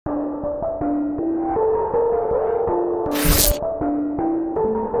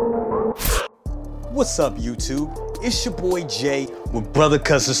What's up, YouTube? It's your boy Jay with Brother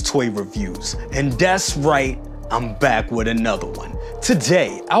Cousin's Toy Reviews. And that's right, I'm back with another one.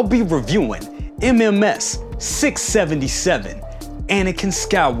 Today, I'll be reviewing MMS 677, Anakin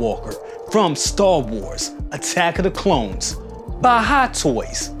Skywalker from Star Wars Attack of the Clones by Hot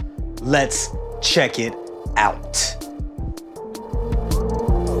Toys. Let's check it out.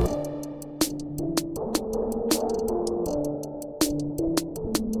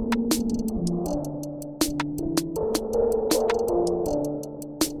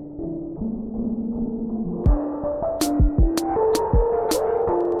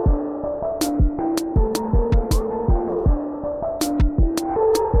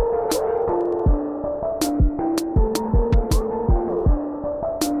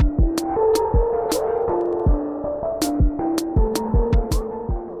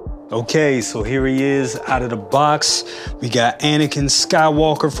 Okay, so here he is out of the box. We got Anakin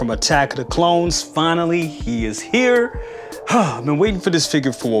Skywalker from Attack of the Clones. Finally, he is here. I've been waiting for this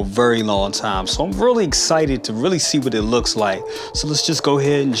figure for a very long time, so I'm really excited to really see what it looks like. So let's just go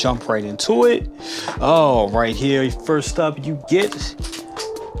ahead and jump right into it. Oh, right here, first up, you get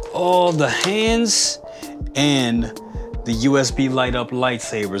all the hands and the USB light up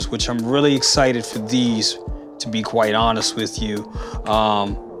lightsabers, which I'm really excited for these, to be quite honest with you.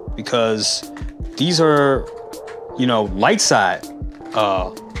 Because these are, you know, light side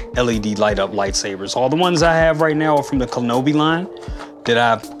LED light up lightsabers. All the ones I have right now are from the Kenobi line that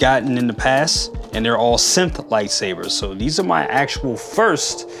I've gotten in the past, and they're all synth lightsabers. So these are my actual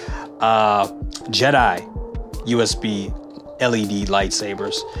first Jedi USB LED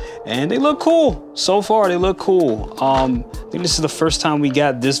lightsabers, and they look cool. So far, they look cool. I think this is the first time we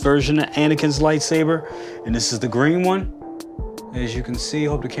got this version of Anakin's lightsaber, and this is the green one. As you can see,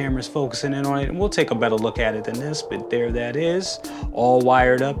 hope the camera's focusing in on it, and we'll take a better look at it than this, but there that is, all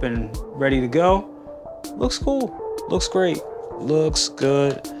wired up and ready to go. Looks cool, looks great, looks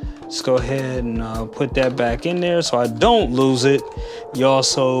good. Let's go ahead and put that back in there so I don't lose it. You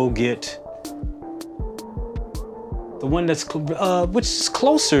also get the one that's, which is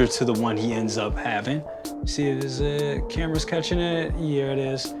closer to the one he ends up having. See, is it, camera's catching it? Yeah, it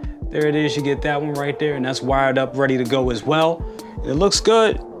is. There it is, you get that one right there, and that's wired up, ready to go as well. It looks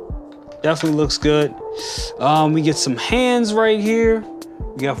good, definitely looks good. We get some hands right here.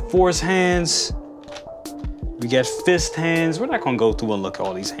 We got force hands. We got fist hands. We're not gonna go through and look at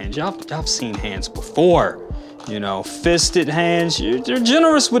all these hands. Y'all seen hands before. You know, fisted hands. They're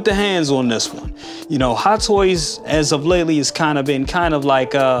generous with the hands on this one. You know, Hot Toys, as of lately, has been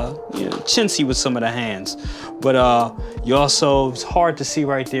like, you know, chintzy with some of the hands. But you also, it's hard to see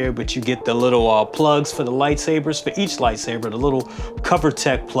right there, but you get the little plugs for the lightsabers, for each lightsaber, the little cover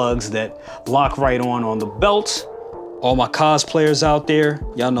tech plugs that lock right on the belt. All my cosplayers out there,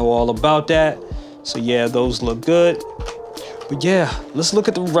 y'all know all about that. So yeah, those look good. But yeah, let's look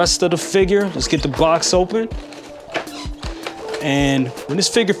at the rest of the figure. Let's get the box open. And when this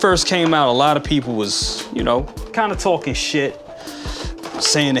figure first came out, a lot of people was, you know, kind of talking shit,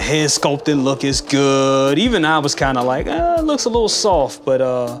 saying the head sculpting look is good. Even I was kind of like, it looks a little soft, but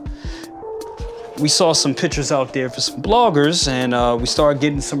we saw some pictures out there for some bloggers, and we started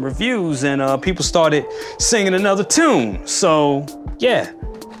getting some reviews, and people started singing another tune. So yeah,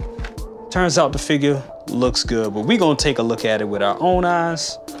 turns out the figure looks good, but we're gonna take a look at it with our own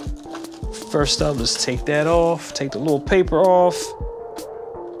eyes. First up, let's take that off, take the little paper off.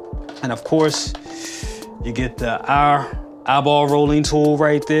 And of course, you get our eyeball rolling tool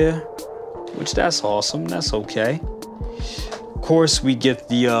right there, which that's awesome, that's okay. Of course, we get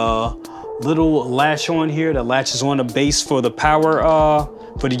the little latch on here that latches on the base for the power,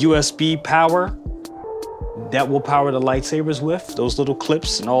 for the USB power that will power the lightsabers with, those little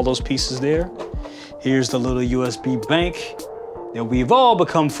clips and all those pieces there. Here's the little USB bank that we've all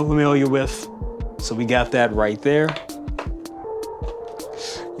become familiar with. So we got that right there.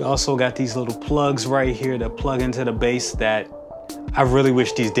 You also got these little plugs right here that plug into the base that I really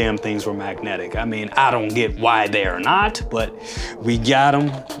wish these damn things were magnetic. I mean, I don't get why they're not, but we got them.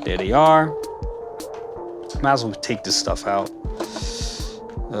 There they are. Might as well take this stuff out.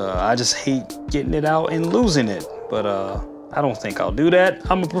 I just hate getting it out and losing it, but I don't think I'll do that.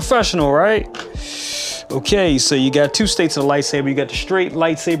 I'm a professional, right? Okay, so you got two states of the lightsaber. You got the straight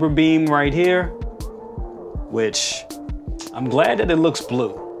lightsaber beam right here, which I'm glad that it looks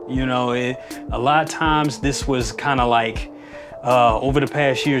blue. You know, a lot of times this was kind of like, over the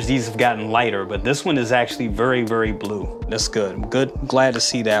past years, these have gotten lighter, but this one is actually very, very blue. That's good. I'm glad to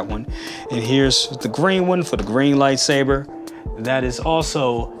see that one. And here's the green one for the green lightsaber. That is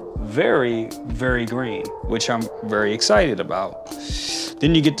also very, very green, which I'm very excited about.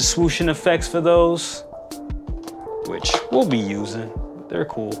 Then you get the swooshing effects for those, which we'll be using. They're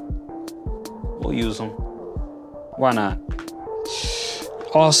cool. We'll use them. Why not?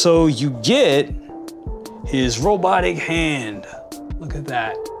 Also, you get his robotic hand. Look at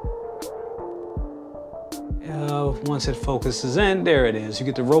that. Once it focuses in, there it is. You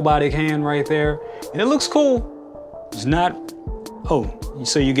get the robotic hand right there, and it looks cool. It's not, oh,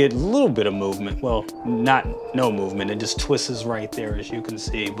 so you get a little bit of movement. Well, not no movement. It just twists right there, as you can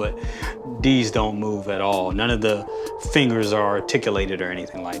see, but these don't move at all. None of the fingers are articulated or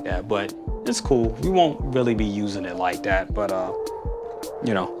anything like that, but it's cool. We won't really be using it like that, but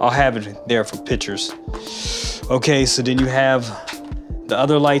you know, I'll have it there for pictures. Okay, so then you have the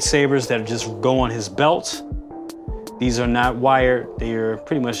other lightsabers that just go on his belt. These are not wired. They're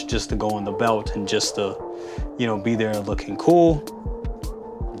pretty much just to go on the belt and just to, you know, be there looking cool.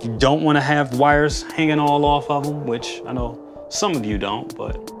 You don't want to have wires hanging all off of them, which I know some of you don't,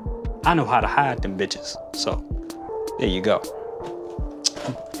 but I know how to hide them bitches. So there you go.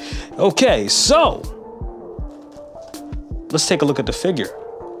 Okay, so let's take a look at the figure.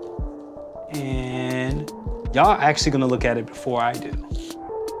 And y'all actually gonna look at it before I do.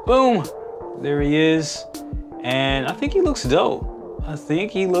 Boom, there he is. And I think he looks dope. I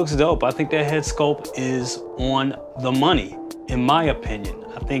think he looks dope. I think that head sculpt is on the money, in my opinion.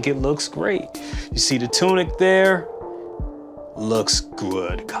 I think it looks great. You see the tunic there? Looks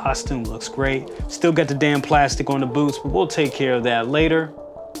good. Costume looks great. Still got the damn plastic on the boots, but we'll take care of that later.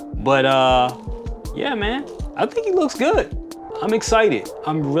 But yeah, man, I think he looks good. I'm excited.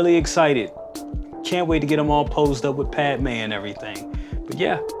 I'm really excited. Can't wait to get him all posed up with Padme and everything. But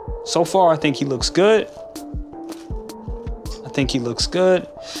yeah, so far I think he looks good. I think he looks good.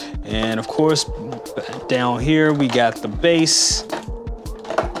 And of course, down here we got the base,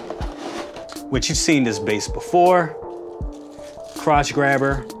 which you've seen this base before. Crotch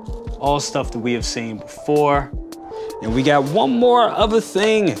grabber, all stuff that we have seen before. And we got one more other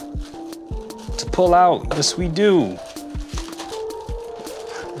thing to pull out. Yes, we do.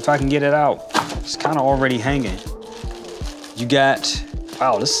 If I can get it out. It's kind of already hanging. You got,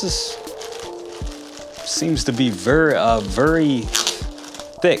 wow, this is, seems to be very, very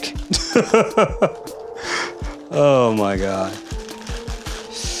thick. Oh my God.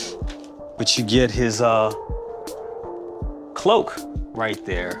 But you get his cloak right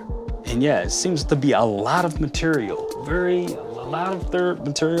there. And yeah, it seems to be a lot of material. A lot of third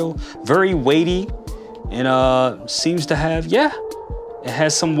material, very weighty. And seems to have, yeah, it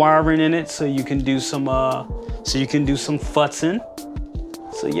has some wiring in it, so you can do some futzing.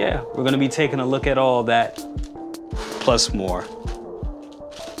 So yeah, we're gonna be taking a look at all that, plus more.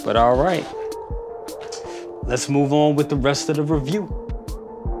 But all right, let's move on with the rest of the review.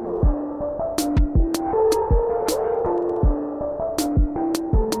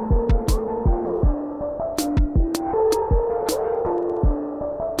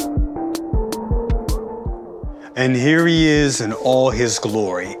 And here he is in all his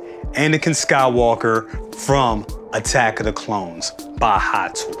glory, Anakin Skywalker from Attack of the Clones by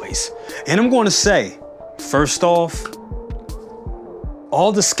Hot Toys. And I'm going to say, first off,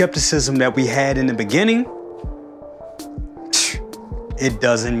 all the skepticism that we had in the beginning, it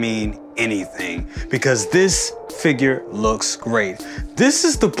doesn't mean anything because this figure looks great. This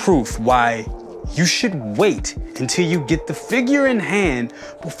is the proof why you should wait until you get the figure in hand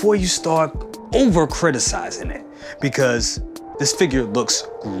before you start over criticizing it, because this figure looks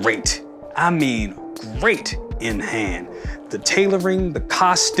great. I mean, great in hand. The tailoring, the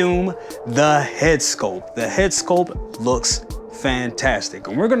costume, the head sculpt. The head sculpt looks fantastic.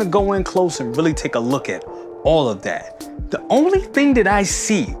 And we're gonna go in close and really take a look at all of that. The only thing that I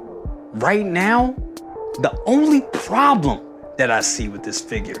see right now, the only problem that I see with this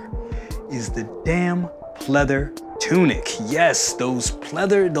figure is the damn pleather tunic. Yes, those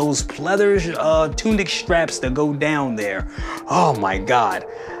pleather tunic straps that go down there. Oh my God.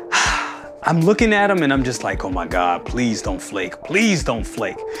 I'm looking at them and I'm just like, oh my God, please don't flake. Please don't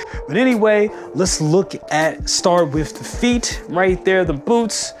flake. But anyway, let's start with the feet right there, the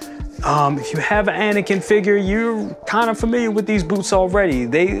boots. If you have an Anakin figure, you're kind of familiar with these boots already.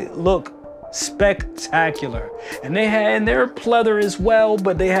 They look spectacular. And they're pleather as well,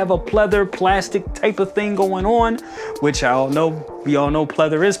 but they have a pleather plastic type of thing going on, which we all know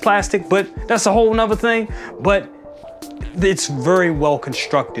pleather is plastic, but that's a whole nother thing. But it's very well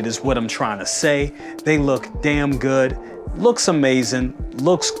constructed is what I'm trying to say. They look damn good. Looks amazing,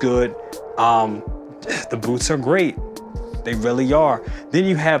 looks good. The boots are great. They really are. Then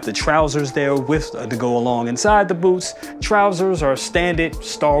you have the trousers there with to go along inside the boots. Trousers are standard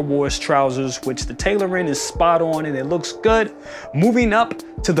Star Wars trousers, which the tailoring is spot on and it looks good. Moving up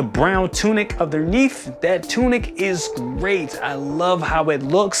to the brown tunic underneath, that tunic is great. I love how it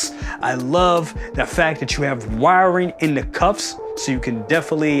looks. I love the fact that you have wiring in the cuffs, so you can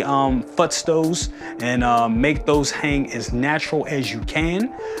definitely futz those and make those hang as natural as you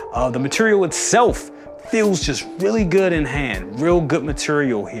can. The material itself feels just really good in hand. Real good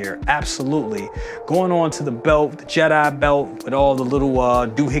material here, absolutely. Going on to the belt, the Jedi belt with all the little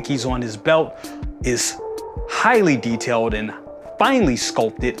doohickeys on his belt is highly detailed and finely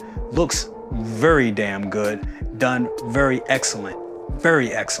sculpted. Looks very damn good. Done very excellent.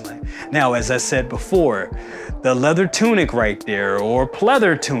 Very excellent. Now, as I said before, the leather tunic right there, or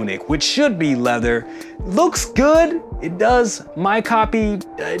pleather tunic, which should be leather, looks good. It does. My copy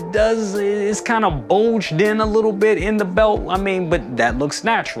it's kind of bulged in a little bit in the belt. I mean, but that looks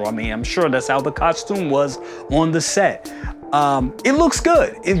natural. I mean, I'm sure that's how the costume was on the set. It looks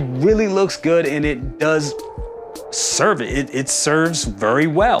good. It really looks good, and it does serve it serves very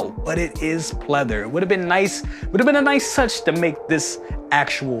well, but it is pleather. It would have been a nice touch to make this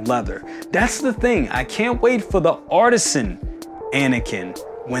actual leather. That's the thing. I can't wait for the artisan Anakin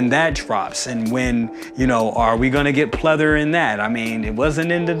when that drops, and when, you know, are we gonna get pleather in that? I mean, it wasn't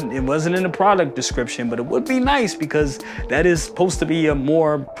in the product description, but it would be nice because that is supposed to be a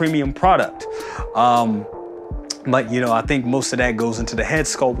more premium product. But, you know, I think most of that goes into the head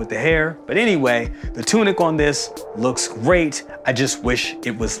sculpt with the hair. But anyway, the tunic on this looks great. I just wish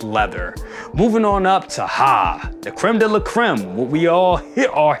it was leather. Moving on up to the creme de la creme, what we all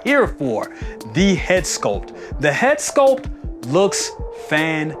are here for, the head sculpt. The head sculpt looks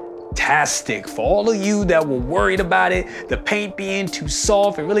fantastic. For all of you that were worried about it, the paint being too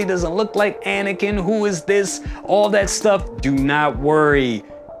soft, it really doesn't look like Anakin, who is this, all that stuff, do not worry.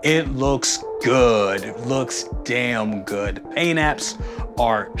 It looks good. It looks damn good. Paint apps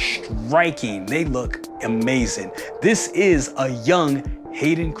are striking. They look amazing. This is a young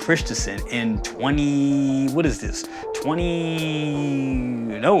Hayden Christensen in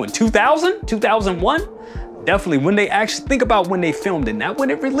 2001? Definitely, when they actually, think about when they filmed it, not when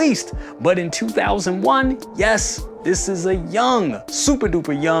it released, but in 2001, yes, this is a young, super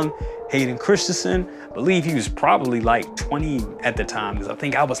duper young Hayden Christensen. I believe he was probably like 20 at the time, because I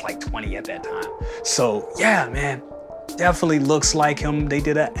think I was like 20 at that time. So yeah, man, definitely looks like him. They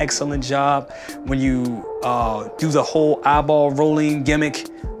did an excellent job. When you do the whole eyeball rolling gimmick,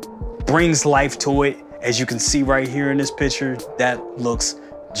 brings life to it. As you can see right here in this picture, that looks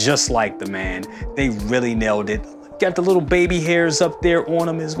just like the man. They really nailed it. Got the little baby hairs up there on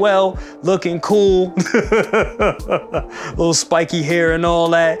him as well, looking cool. Little spiky hair and all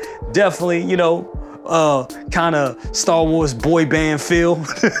that. Definitely, you know, kind of Star Wars boy band feel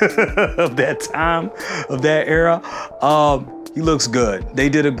of that time, of that era. He looks good. They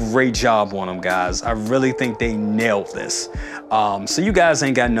did a great job on him, guys. I really think they nailed this. So you guys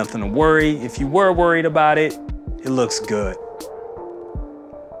ain't got nothing to worry. If you were worried about it, it looks good.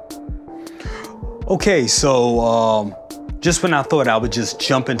 Okay, so just when I thought I would just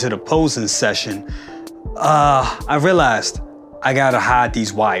jump into the posing session, I realized I gotta hide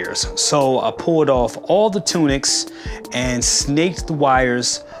these wires. So I pulled off all the tunics and snaked the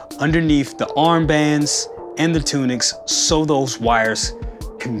wires underneath the armbands and the tunics so those wires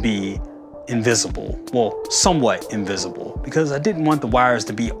can be invisible. Well, somewhat invisible, because I didn't want the wires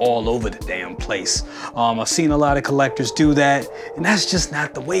to be all over the damn place. I've seen a lot of collectors do that, and that's just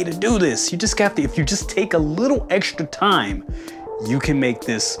not the way to do this. You just have to, if you just take a little extra time, you can make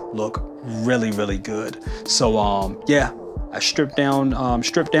this look really, really good. So yeah, I stripped down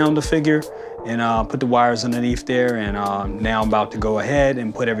the figure and put the wires underneath there, and now I'm about to go ahead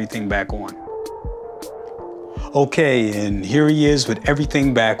and put everything back on. Okay, and here he is with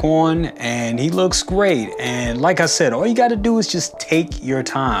everything back on, and he looks great. And like I said, all you got to do is just take your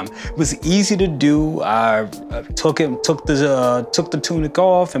time. It was easy to do. I took the tunic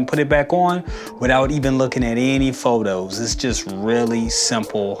off and put it back on without even looking at any photos. It's just really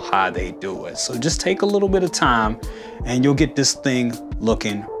simple how they do it. So just take a little bit of time, and you'll get this thing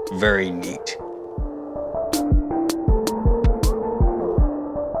looking very neat.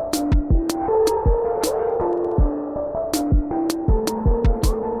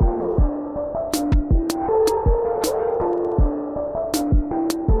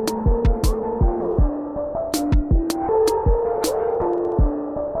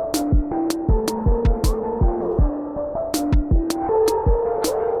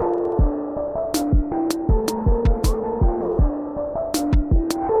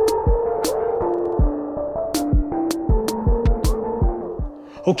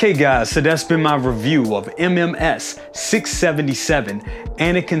 Okay guys, so that's been my review of MMS 677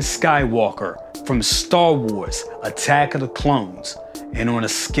 Anakin Skywalker from Star Wars Attack of the Clones. And on a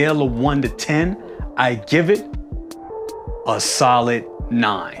scale of 1 to 10, I give it a solid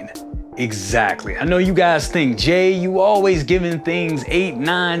 9. Exactly. I know you guys think, Jay, you always giving things 8,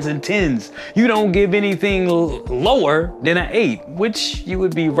 9s, and 10s. You don't give anything lower than an 8, which you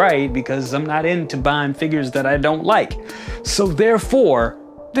would be right because I'm not into buying figures that I don't like. So therefore,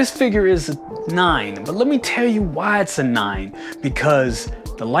 this figure is a 9. But let me tell you why it's a 9. Because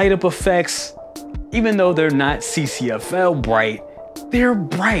the light up effects, even though they're not CCFL bright, they're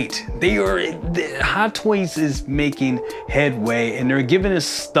bright. Hot Toys is making headway and they're giving us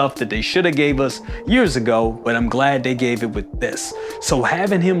stuff that they should have gave us years ago, but I'm glad they gave it with this. So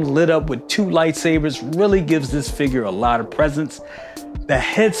having him lit up with 2 lightsabers really gives this figure a lot of presence. The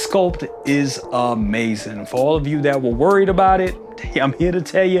head sculpt is amazing. For all of you that were worried about it, I'm here to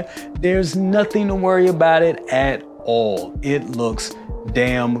tell you, there's nothing to worry about it at all. It looks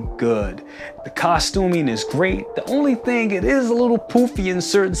damn good. The costuming is great. The only thing, it is a little poofy in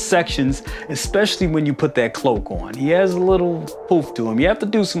certain sections, especially when you put that cloak on. He has a little poof to him. You have to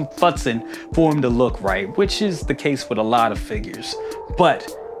do some futzing for him to look right, which is the case with a lot of figures. But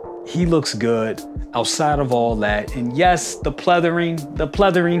he looks good outside of all that. And yes, the pleather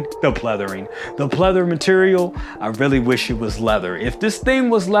material, I really wish it was leather. If this thing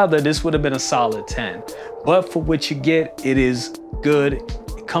was leather, this would have been a solid 10. But for what you get, it is good.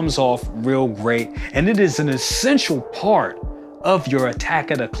 It comes off real great. And it is an essential part of your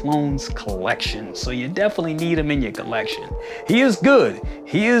Attack of the Clones collection. So you definitely need him in your collection. He is good.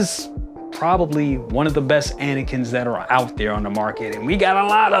 He is probably one of the best Anakins that are out there on the market, and we got a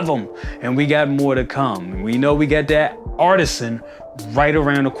lot of them, and we got more to come. And we know we got that artisan right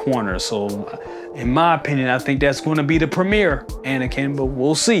around the corner. So in my opinion, I think that's going to be the premier Anakin, but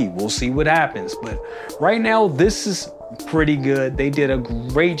we'll see what happens. But right now, this is pretty good. They did a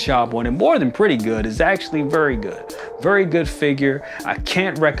great job on it. More than pretty good, it's actually very good figure. I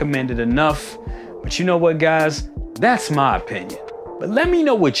can't recommend it enough. But you know what, guys, that's my opinion. But let me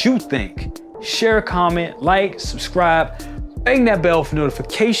know what you think. Share, comment, like, subscribe, bang that bell for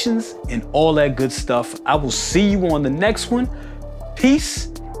notifications and all that good stuff. I will see you on the next one.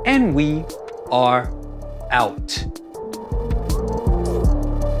 Peace, and we are out.